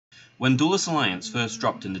When Duelist Alliance first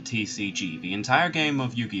dropped into TCG, the entire game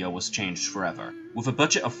of Yu-Gi-Oh! Was changed forever. With a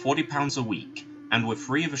budget of £40 a week, and with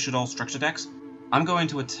 3 of the Shaddoll structure decks, I'm going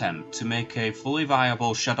to attempt to make a fully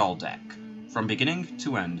viable Shaddoll deck. From beginning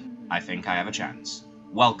to end, I think I have a chance.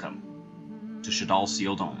 Welcome to Shaddoll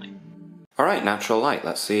Sealed Only. Alright, Natural Light,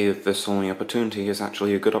 let's see if this only opportunity is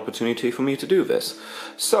actually a good opportunity for me to do this.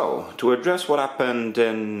 So, to address what happened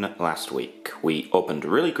in last week, we opened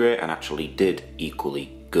really great and actually did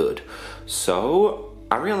equally good. So,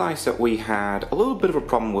 I realized that we had a little bit of a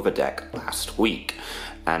problem with a deck last week,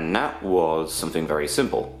 and that was something very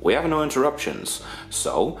simple. We have no interruptions,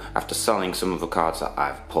 so after selling some of the cards that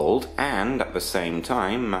I've pulled, and at the same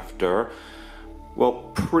time after,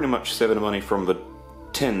 well, pretty much saving the money from the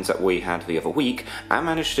tins that we had the other week, I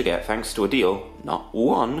managed to get, thanks to a deal, not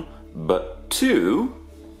 1, but 2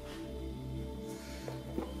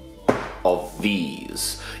 of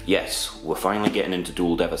these. Yes, we're finally getting into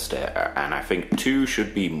Dual Devastator, and I think 2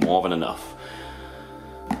 should be more than enough.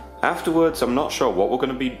 Afterwards, I'm not sure what we're going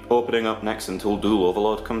to be opening up next until Dual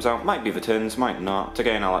Overload comes out. Might be the tins, might not.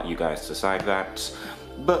 Again, I'll let you guys decide that.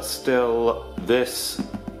 But still, this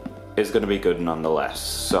is going to be good nonetheless.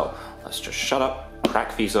 So, let's just shut up,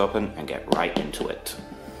 crack these open, and get right into it.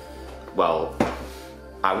 Well,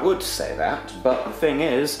 I would say that, but the thing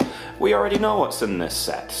is, we already know what's in this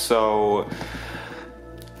set, so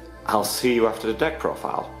I'll see you after the deck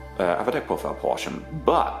profile, portion.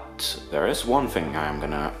 But there is one thing I'm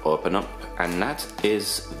gonna open up, and that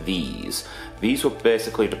is these. These were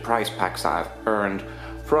basically the prize packs that I've earned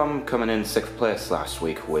from coming in 6th place last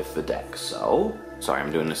week with the deck. So, sorry,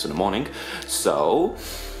 I'm doing this in the morning. So,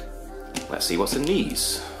 let's see what's in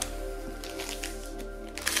these.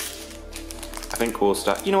 I think we'll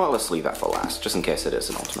start, you know what, let's leave that for last, just in case it is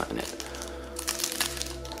an ultimate in it.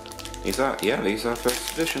 These are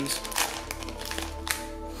first editions.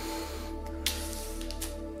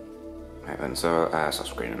 Right then, so, that's off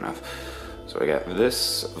screen enough. So we get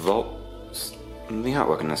this Vault, the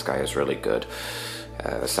artwork in this guy is really good.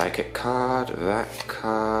 The Psychic card, that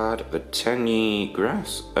card, the Tenyi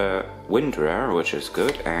Grass, Wind Rare, which is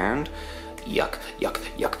good, and yuck, yuck,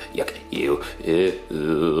 yuck, yuck, ew,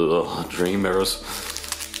 dream mirrors.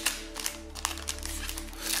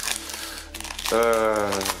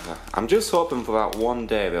 I'm just hoping for that one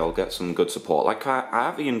day they'll get some good support. Like, I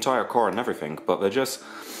have the entire core and everything, but they just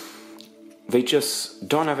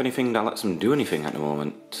don't have anything that lets them do anything at the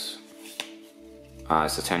moment.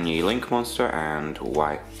 It's a Tenyi Link monster, and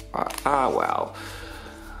why? Well.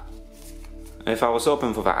 If I was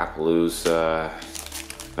hoping for that Appaloosa,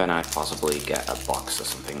 then I'd possibly get a box or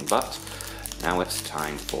something, but now it's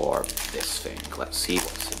time for this thing. Let's see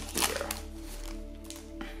what's in here.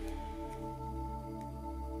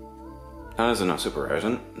 Oh, is it not super rare,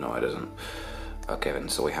 isn't it? No, it isn't. Okay then,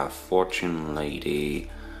 so we have Fortune Lady,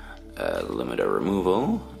 Limiter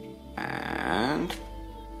Removal, and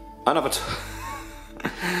another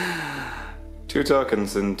 2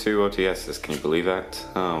 tokens and 2 OTSs, can you believe that?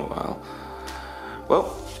 Oh well.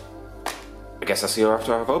 Well, I guess I'll see you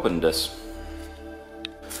after I've opened this.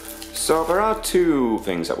 So there are 2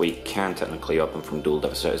 things that we can technically open from Dual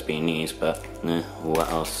Devastators being these, but what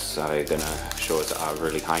else are they gonna show us that are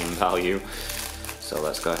really high in value? So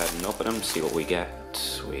let's go ahead and open them, see what we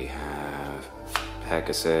get. We have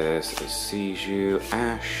Pegasus, Isiju,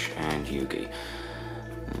 Ash, and Yugi.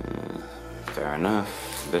 Fair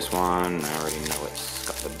enough. This one, I already know it's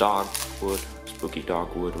got the dogwood, spooky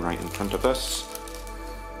dogwood right in front of us.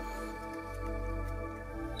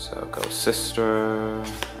 So go Sister,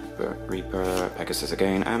 Reaper, Pegasus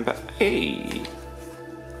again, and hey!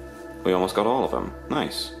 We almost got all of them.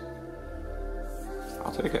 Nice.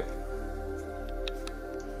 I'll take it.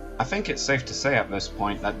 I think it's safe to say at this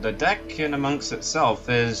point that the deck in amongst itself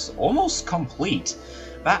is almost complete.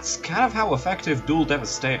 That's kind of how effective Dual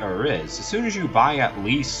Devastator is. As soon as you buy at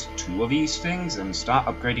least 2 of these things and start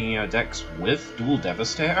upgrading your decks with Dual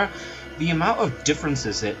Devastator, the amount of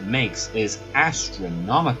differences it makes is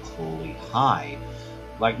astronomically high.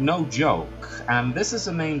 Like, no joke. And this is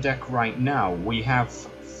the main deck right now. We have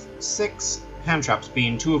 6 hand traps,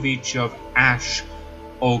 being 2 of each of Ash,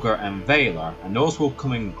 Ogre, and Veiler, and those will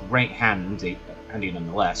come in great handy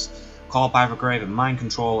nonetheless. Call by the Grave and Mind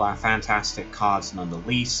Control are fantastic cards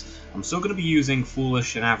nonetheless. I'm still going to be using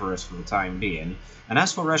Foolish and Avarice for the time being, and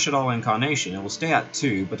as for Shaddoll Incarnation, it will stay at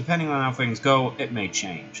 2, but depending on how things go, it may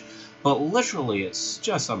change. But literally, it's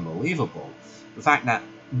just unbelievable. The fact that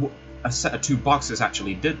a set of 2 boxes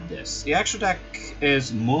actually did this. The extra deck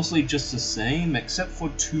is mostly just the same, except for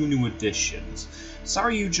 2 new additions.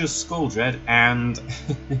 Sorry You Just Skuldred and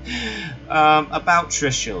About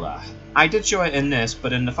Trishula. I did show it in this,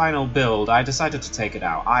 but in the final build I decided to take it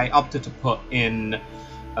out. I opted to put in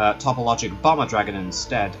Topologic Bomber Dragon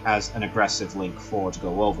instead as an aggressive Link 4 to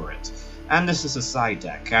go over it. And this is a side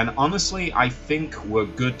deck, and honestly, I think we're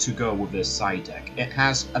good to go with this side deck. It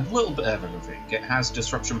has a little bit of everything. It has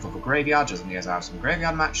Disruption for the Graveyard, just in case I have some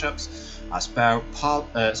Graveyard matchups. I spare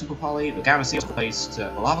Super Poly, the Gamma Seal replaced the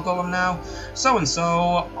Lava Golem now. So and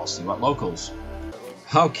so, I'll see what locals.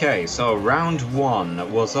 Okay, so round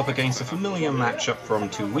 1 was up against a familiar matchup from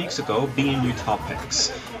 2 weeks ago, being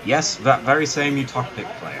Utopics. Yes, that very same Utopic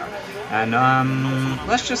player. And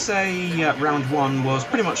let's just say round 1 was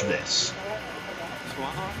pretty much this.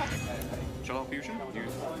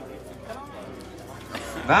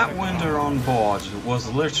 That window on board was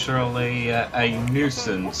literally a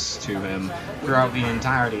nuisance to him throughout the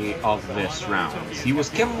entirety of this round. He was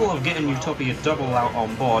capable of getting Utopia double out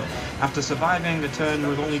on board after surviving the turn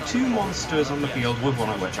with only 2 monsters on the field, with one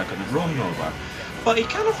of which I couldn't run over. But he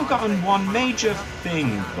kind of forgotten one major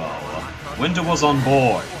thing though. Winter was on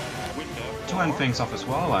board. To end things off as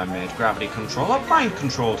well, I made Gravity Controller, mind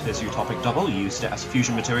controlled his Utopic double, used it as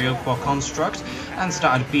fusion material for Construct, and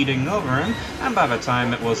started beating over him, and by the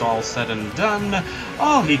time it was all said and done,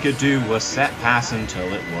 all he could do was set pass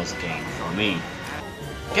until it was game for me.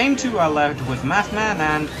 Game 2 I led with Mathman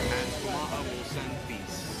and...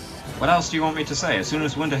 what else do you want me to say? As soon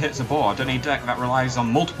as Winter hits a board, any deck that relies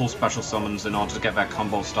on multiple special summons in order to get their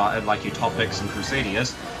combo started, like Utopics and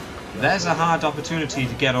Crusaders, there's a hard opportunity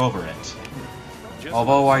to get over it.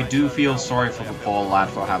 Although I do feel sorry for the poor lad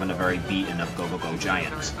for having a very beaten up Go-Go-Go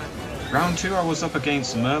Giant. Round 2 I was up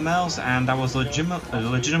against Mermels, and I was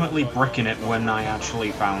legitimately bricking it when I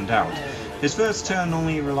actually found out. His first turn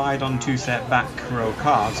only relied on 2 set back row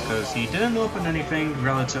cards because he didn't open anything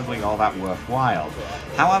relatively all that worthwhile.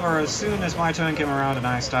 However, as soon as my turn came around and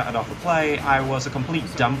I started off the play, I was a complete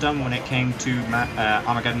dum-dum when it came to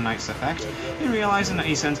Armageddon Knight's effect, in realizing that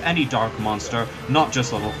he sends any dark monster, not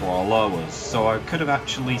just level 4 lowers, so I could have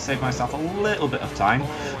actually saved myself a little bit of time,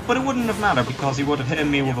 but it wouldn't have mattered because he would have hit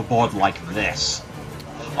me with a board like this.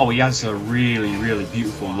 Oh, he has a really, really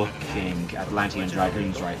beautiful looking Atlantean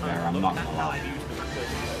Dragoons right there, I'm not gonna lie.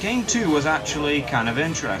 Game 2 was actually kind of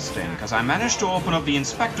interesting, because I managed to open up the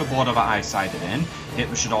Inspector border that I sided in, hit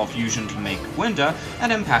the Shaddoll Fusion to make Winder, and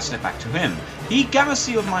then passed it back to him. He Gamma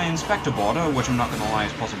Sealed my Inspector border, which I'm not gonna lie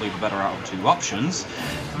is possibly the better out of 2 options,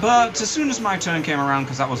 but as soon as my turn came around,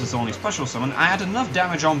 because that was his only special summon, I had enough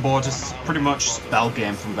damage on board to pretty much spell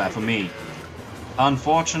game from there for me.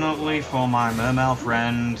 Unfortunately for my Mermail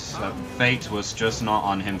friend, fate was just not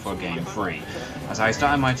on him for game 3. As I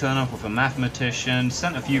started my turn off with a Mathematician,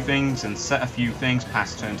 sent a few things and set a few things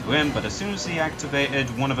past turn to him, but as soon as he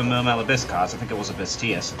activated one of the Mermail Abyss cards, I think it was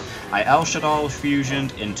Abyss, I El Shaddoll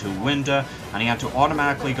fusioned into Winder, and he had to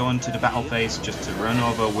automatically go into the battle phase just to run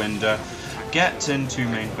over Winder, get into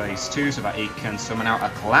main phase 2 so that he can summon out a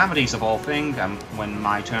Calamities of all things, and when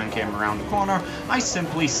my turn came around the corner, I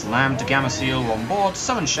simply slammed Gamma Seal on board,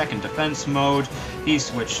 summoned Shek in defense mode, he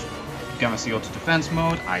switched Gamma Seal to defense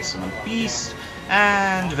mode, I summoned Beast,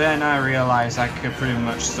 and then I realized I could pretty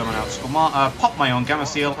much summon out Squamata, pop my own Gamma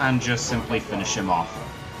Seal, and just simply finish him off.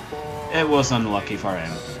 It was unlucky for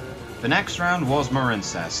him. The next round was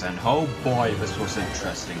Marincess, and oh boy this was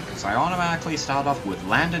interesting, because I automatically start off with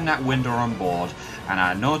landing that Winder on board, and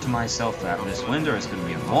I know to myself that this Winder is going to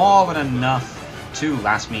be more than enough to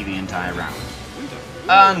last me the entire round.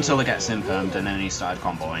 Until it gets infirmed and then he started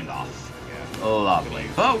comboing off. Lovely.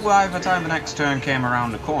 But by the time the next turn came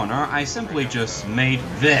around the corner, I simply just made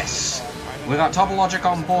this. With that Topologic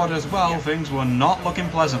on board as well, things were not looking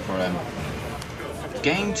pleasant for him.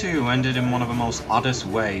 Game 2 ended in one of the most oddest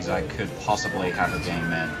ways I could possibly have a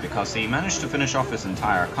game in, because he managed to finish off his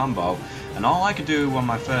entire combo, and all I could do on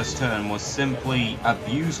my first turn was simply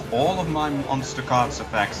abuse all of my monster cards'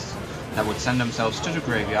 effects that would send themselves to the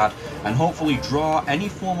graveyard, and hopefully draw any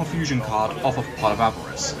form of fusion card off of Pot of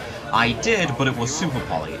Avarice. I did, but it was Super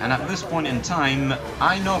Poly, and at this point in time,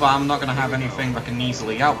 I know that I'm not going to have anything that can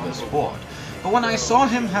easily out this board. But when I saw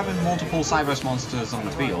him having multiple Cyberse monsters on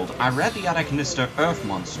the field, I read the Adacnista Earth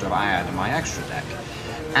monster I had in my extra deck,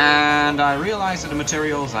 and I realized that the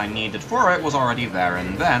materials I needed for it was already there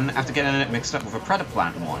and then, after getting it mixed up with a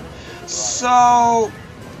Predaplant one. So...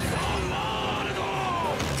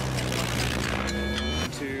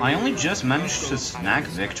 I only just managed to snag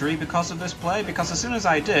victory because of this play, because as soon as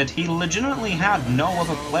I did, he legitimately had no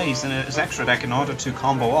other plays in his extra deck in order to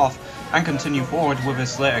combo off and continue forward with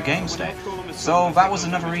his later game state. So that was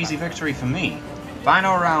another easy victory for me.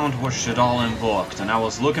 Final round was Shaddoll invoked, and I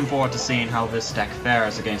was looking forward to seeing how this deck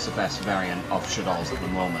fares against the best variant of Shaddoll's at the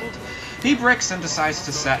moment. He bricks and decides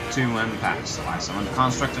to set 2 impacts, so I summoned a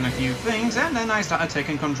construct and a few things, and then I started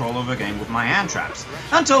taking control of the game with my hand traps.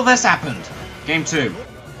 Until this happened! Game 2.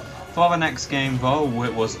 For the next game though,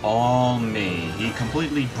 it was all me. He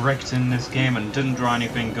completely bricked in this game and didn't draw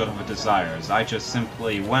anything good of the desires. I just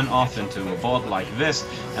simply went off into a board like this,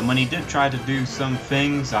 and when he did try to do some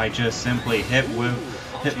things, I just simply hit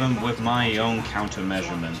them with my own counter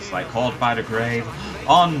measurements, like Called by the Grave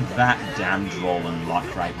on that damned Roland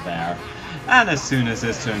lock right there. And as soon as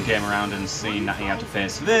his turn came around and seen that he had to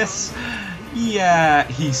face this, yeah,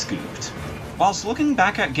 he scooped. Whilst looking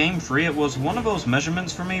back at Game 3, it was one of those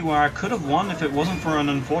measurements for me where I could have won if it wasn't for an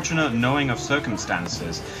unfortunate knowing of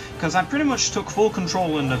circumstances, because I pretty much took full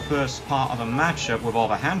control in the first part of the matchup with all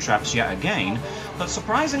the hand traps yet again, but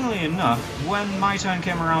surprisingly enough, when my turn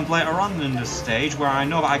came around later on in this stage, where I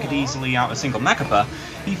know that I could easily out a single Mechapa,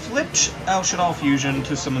 he flipped Shaddoll Fusion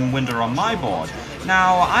to summon Winder on my board.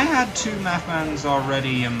 Now, I had 2 Mathmans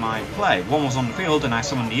already in my play. One was on the field and I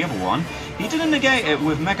summoned the other one. He didn't negate it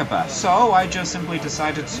with Mechapa, so I just simply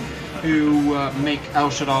decided to make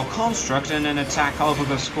Shaddoll Construct and then attack over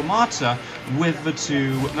the Squamata with the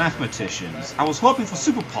 2 Mathematicians. I was hoping for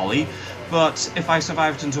Super Poly, but if I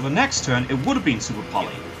survived until the next turn, it would have been Super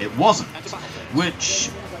Poly. It wasn't,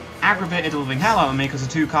 which aggravated the living hell out of me because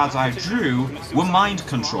the 2 cards I drew were Mind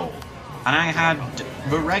Control. And I had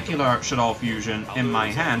the regular Shaddoll Fusion in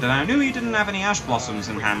my hand, and I knew he didn't have any Ash Blossoms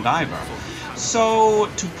in hand either. So,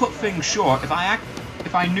 to put things short, if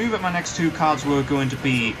I knew that my next 2 cards were going to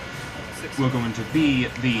be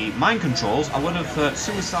the Mind Controls, I would have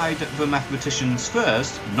Suicide the Mathematicians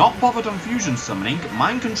first, not bothered on Fusion Summoning,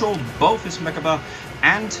 Mind Controlled both his Mechaba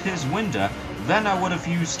and his Winder, then I would have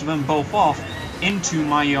used them both off into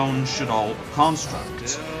my own Shaddoll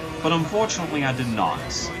Construct. But unfortunately I did not.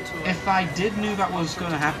 If I did knew that was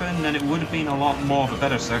going to happen, then it would have been a lot more of a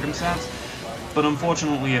better circumstance, but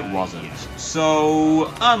unfortunately it wasn't.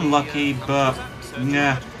 So, unlucky, but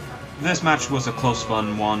nah. This match was a close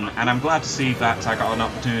fun one, and I'm glad to see that I got an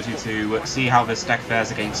opportunity to see how this deck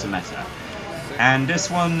fares against the meta. And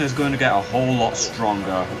this one is going to get a whole lot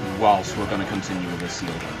stronger whilst we're going to continue with the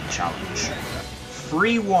Sealed Only challenge.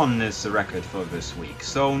 3-1 is the record for this week,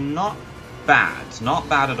 so not bad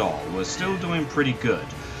at all. We're still doing pretty good.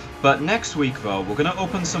 But next week though, we're going to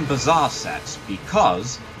open some Bazaar sets,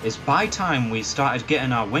 because it's by time we started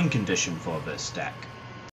getting our win condition for this deck.